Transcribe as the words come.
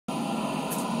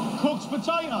cooked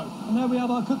potato. And there we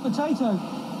have our cooked potato.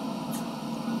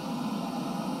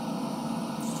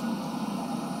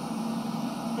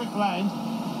 Bit bland.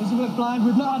 It's a bit bland.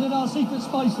 We've not added our secret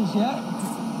spices yet.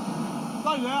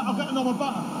 Stay there, I'll get another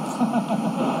butter.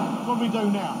 What do we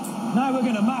do now? Now we're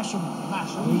going to mash them.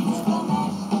 Mash them.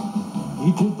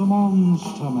 He did the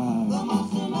monster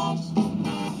mash.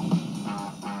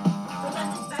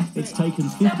 It's taken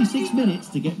 56 minutes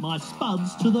to get my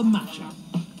spuds to the masher.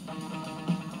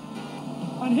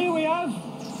 And here we have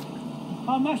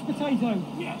our mashed potato.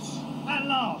 Yes, at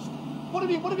last. What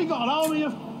have you got? An army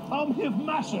of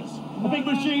mashers? A big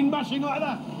machine mashing like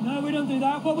that? No, we don't do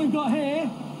that. What we've got here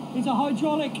is a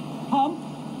hydraulic pump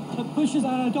that pushes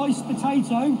a diced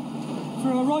potato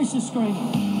through a ricer screen.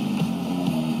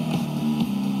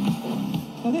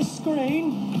 So this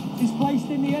screen is placed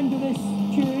in the end of this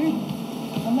tube,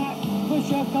 and that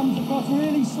pusher comes across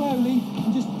really slowly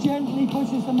and just gently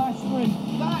pushes the mash through.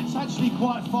 That's actually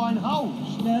quite fine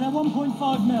holes. Yeah, they're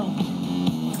 1.5 mil.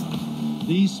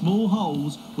 These small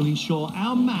holes will ensure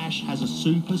our mash has a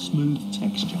super smooth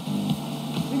texture.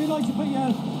 If you'd like to put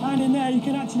your hand in there, you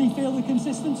can actually feel the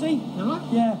consistency. Am I?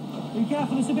 Yeah. Be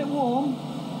careful, it's a bit warm.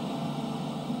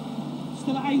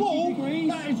 Still at 80 degrees.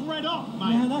 That is red hot,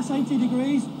 mate. Yeah, that's 80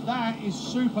 degrees. That is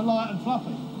super light and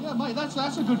fluffy. Yeah, mate,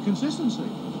 that's a good consistency.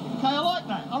 Okay, I like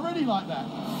that. I really like that.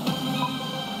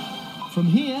 From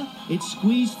here, it's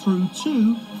squeezed through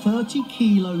two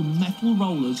 30-kilo metal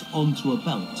rollers onto a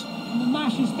belt. And the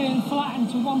mash is being flattened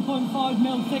to 1.5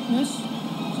 mil thickness,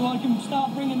 so I can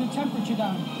start bringing the temperature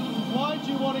down. Why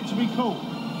do you want it to be cool?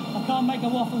 I can't make a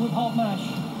waffle with hot mash.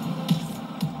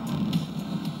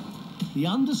 The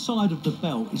underside of the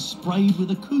belt is sprayed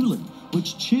with a coolant,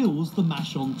 which chills the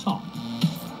mash on top.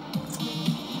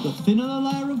 The thinner the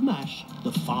layer of mash,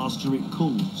 the faster it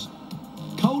cools.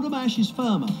 Colder mash is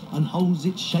firmer and holds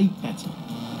its shape better.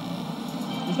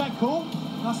 Is that cool?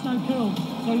 That's no cool.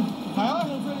 So, Huh?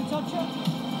 feel free to touch it.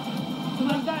 So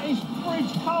that is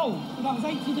fridge cold. So that was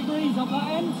 80 degrees up that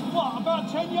end. What,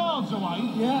 about 10 yards away?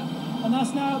 Yeah, and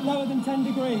that's now lower than 10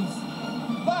 degrees.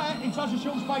 That, in such a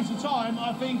short space of time,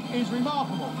 I think is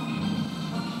remarkable.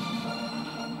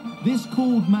 This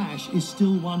cooled mash is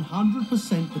still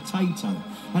 100% potato,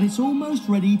 and it's almost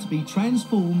ready to be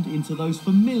transformed into those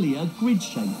familiar grid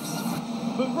shapes.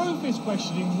 But Ruth is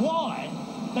questioning why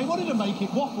they wanted to make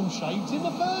it waffle shaped in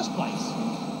the first place.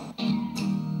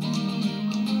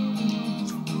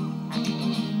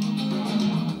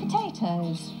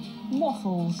 Potatoes,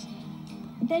 waffles.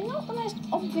 They're not the most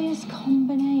obvious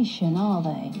combination, are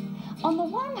they? On the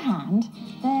one hand,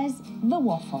 there's the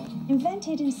waffle,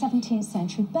 invented in 17th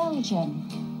century Belgium.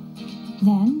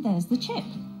 Then there's the chip,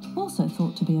 also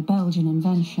thought to be a Belgian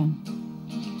invention.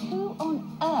 Who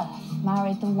on earth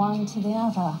married the one to the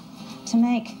other to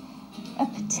make a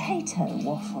potato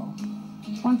waffle?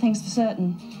 One thing's for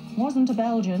certain, wasn't a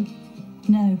Belgian.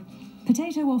 No,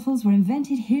 potato waffles were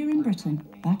invented here in Britain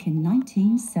back in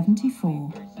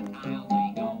 1974.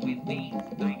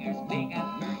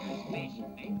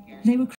 They were